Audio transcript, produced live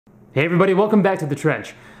Hey everybody, welcome back to The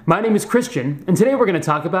Trench. My name is Christian, and today we're going to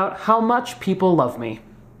talk about how much people love me.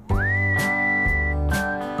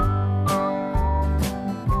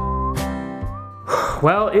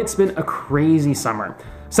 Well, it's been a crazy summer.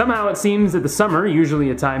 Somehow it seems that the summer, usually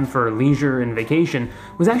a time for leisure and vacation,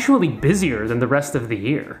 was actually busier than the rest of the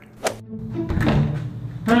year.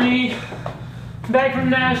 Honey, back from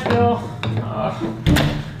Nashville.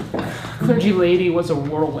 Clergy lady was a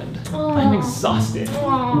whirlwind. I'm exhausted.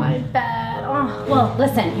 Oh, I bet. Oh. Well,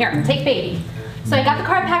 listen, here, take baby. So I got the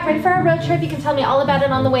car packed ready for our road trip. You can tell me all about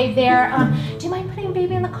it on the way there. Do you mind putting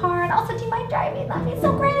baby in the car? And also, do you mind driving? That'd be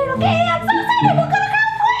so great. Okay, I'm so excited. We'll go to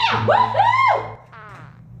California. Woohoo!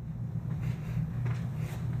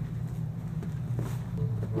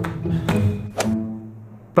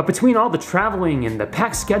 But between all the traveling and the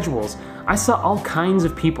packed schedules, I saw all kinds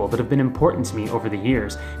of people that have been important to me over the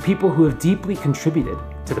years, people who have deeply contributed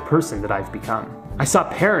to the person that I've become. I saw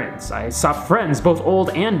parents, I saw friends, both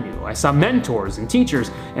old and new, I saw mentors and teachers,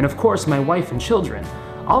 and of course my wife and children.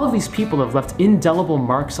 All of these people have left indelible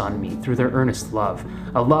marks on me through their earnest love,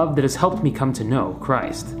 a love that has helped me come to know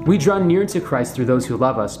Christ. We draw near to Christ through those who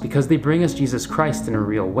love us because they bring us Jesus Christ in a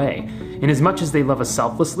real way. Inasmuch as they love us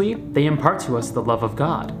selflessly, they impart to us the love of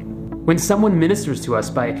God. When someone ministers to us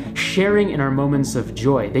by sharing in our moments of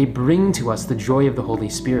joy, they bring to us the joy of the Holy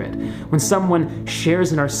Spirit. When someone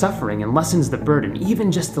shares in our suffering and lessens the burden,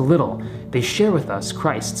 even just a little, they share with us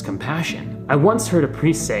Christ's compassion. I once heard a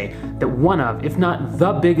priest say that one of, if not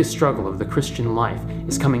the biggest struggle of the Christian life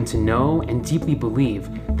is coming to know and deeply believe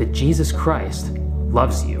that Jesus Christ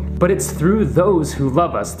loves you. But it's through those who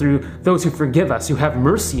love us, through those who forgive us, who have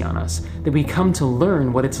mercy on us, that we come to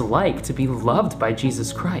learn what it's like to be loved by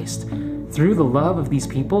Jesus Christ. Through the love of these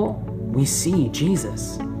people, we see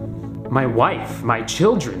Jesus. My wife, my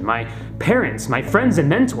children, my parents, my friends and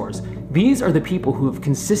mentors, these are the people who have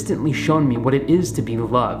consistently shown me what it is to be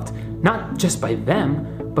loved, not just by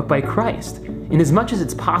them, but by Christ. Inasmuch as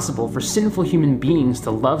it's possible for sinful human beings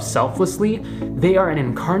to love selflessly, they are an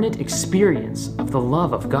incarnate experience of the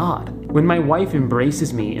love of God. When my wife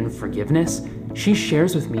embraces me in forgiveness, she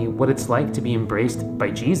shares with me what it's like to be embraced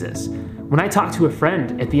by Jesus. When I talk to a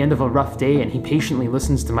friend at the end of a rough day and he patiently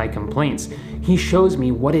listens to my complaints, he shows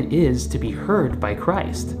me what it is to be heard by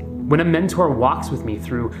Christ. When a mentor walks with me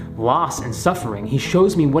through loss and suffering, he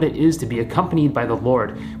shows me what it is to be accompanied by the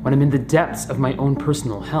Lord when I'm in the depths of my own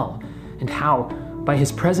personal hell, and how, by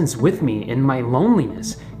his presence with me in my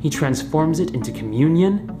loneliness, he transforms it into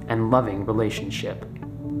communion and loving relationship.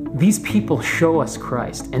 These people show us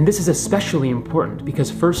Christ, and this is especially important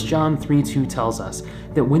because 1 John 3:2 tells us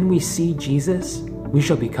that when we see Jesus, we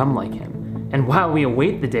shall become like him. And while we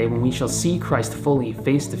await the day when we shall see Christ fully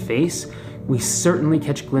face to face, we certainly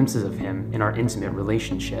catch glimpses of him in our intimate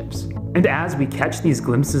relationships. And as we catch these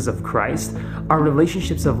glimpses of Christ, our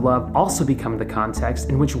relationships of love also become the context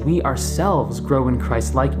in which we ourselves grow in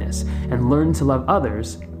Christ's likeness and learn to love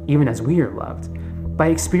others even as we are loved. By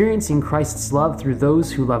experiencing Christ's love through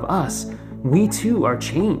those who love us, we too are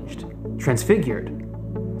changed, transfigured,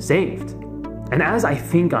 saved. And as I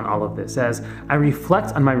think on all of this, as I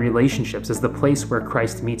reflect on my relationships as the place where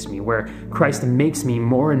Christ meets me, where Christ makes me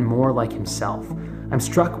more and more like himself, I'm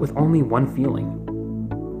struck with only one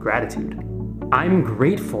feeling: gratitude. I'm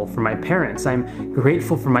grateful for my parents, I'm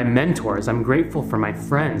grateful for my mentors, I'm grateful for my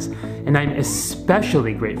friends, and I'm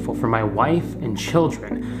especially grateful for my wife and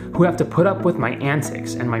children who have to put up with my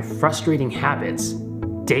antics and my frustrating habits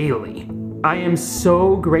daily. I am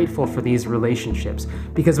so grateful for these relationships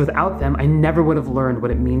because without them, I never would have learned what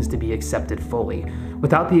it means to be accepted fully.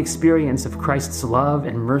 Without the experience of Christ's love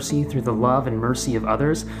and mercy through the love and mercy of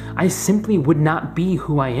others, I simply would not be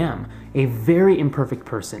who I am, a very imperfect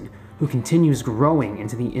person who continues growing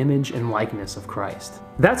into the image and likeness of Christ.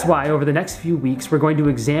 That's why over the next few weeks, we're going to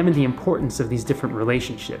examine the importance of these different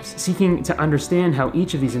relationships, seeking to understand how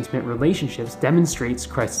each of these intimate relationships demonstrates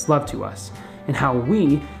Christ's love to us, and how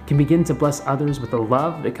we can begin to bless others with the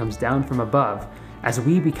love that comes down from above as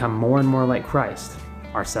we become more and more like Christ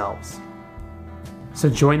ourselves. So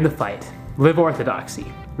join the fight, live orthodoxy,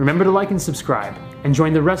 remember to like and subscribe, and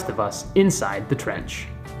join the rest of us inside the trench.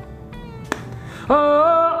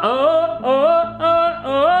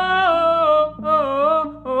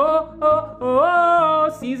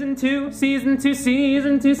 Season 2, season 2,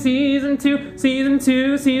 season 2, season 2, season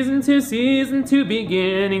 2, season 2, season 2,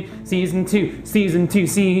 beginning. Season 2, season 2,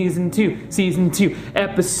 season 2, season 2,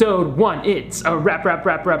 episode 1. It's a rap.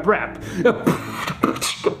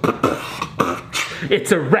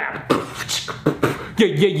 It's a rap.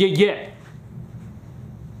 Yeah.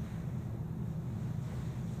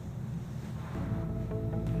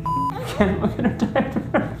 I'm gonna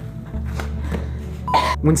die.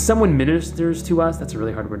 When someone ministers to us, that's a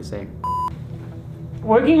really hard word to say.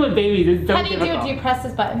 Working with babies is so How do you do it? difficult. Do you press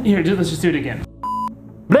this button? Here, let's just do it again.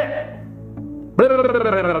 Bleh.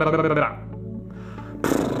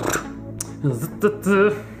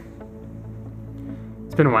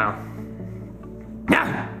 It's been a while.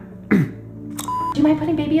 Do you mind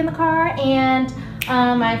putting baby in the car? And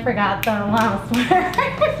I forgot the last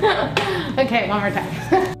word. Okay, one more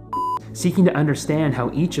time. Seeking to understand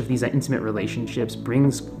how each of these intimate relationships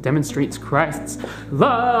demonstrates Christ's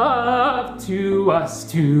love to us,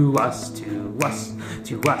 to us, to us,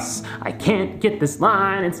 to us. I can't get this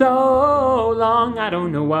line, it's so long. I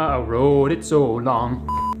don't know why I wrote it so long.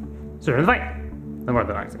 So remember the fight. No more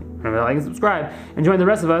relaxing. Remember to like and subscribe, and join the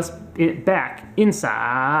rest of us back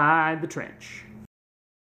inside the trench.